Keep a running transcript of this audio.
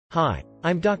Hi,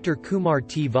 I'm Dr. Kumar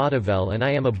T. Vadavel and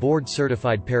I am a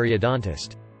board-certified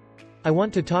periodontist. I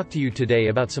want to talk to you today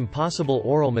about some possible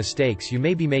oral mistakes you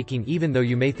may be making even though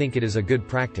you may think it is a good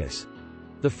practice.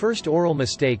 The first oral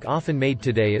mistake often made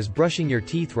today is brushing your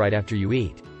teeth right after you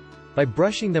eat. By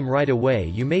brushing them right away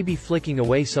you may be flicking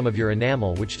away some of your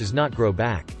enamel which does not grow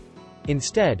back.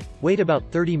 Instead, wait about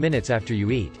 30 minutes after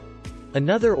you eat.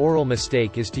 Another oral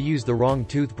mistake is to use the wrong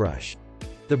toothbrush.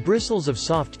 The bristles of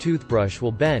soft toothbrush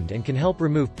will bend and can help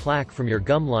remove plaque from your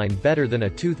gum line better than a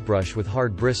toothbrush with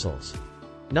hard bristles.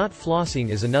 Not flossing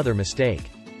is another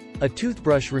mistake. A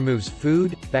toothbrush removes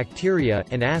food, bacteria,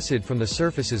 and acid from the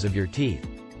surfaces of your teeth.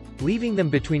 Leaving them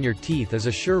between your teeth is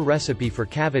a sure recipe for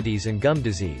cavities and gum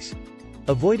disease.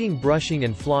 Avoiding brushing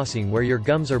and flossing where your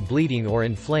gums are bleeding or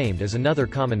inflamed is another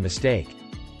common mistake.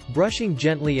 Brushing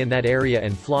gently in that area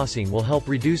and flossing will help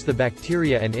reduce the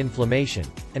bacteria and inflammation,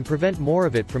 and prevent more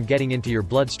of it from getting into your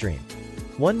bloodstream.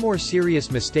 One more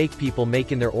serious mistake people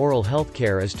make in their oral health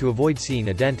care is to avoid seeing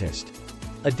a dentist.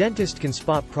 A dentist can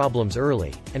spot problems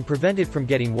early, and prevent it from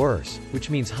getting worse, which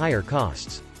means higher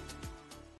costs.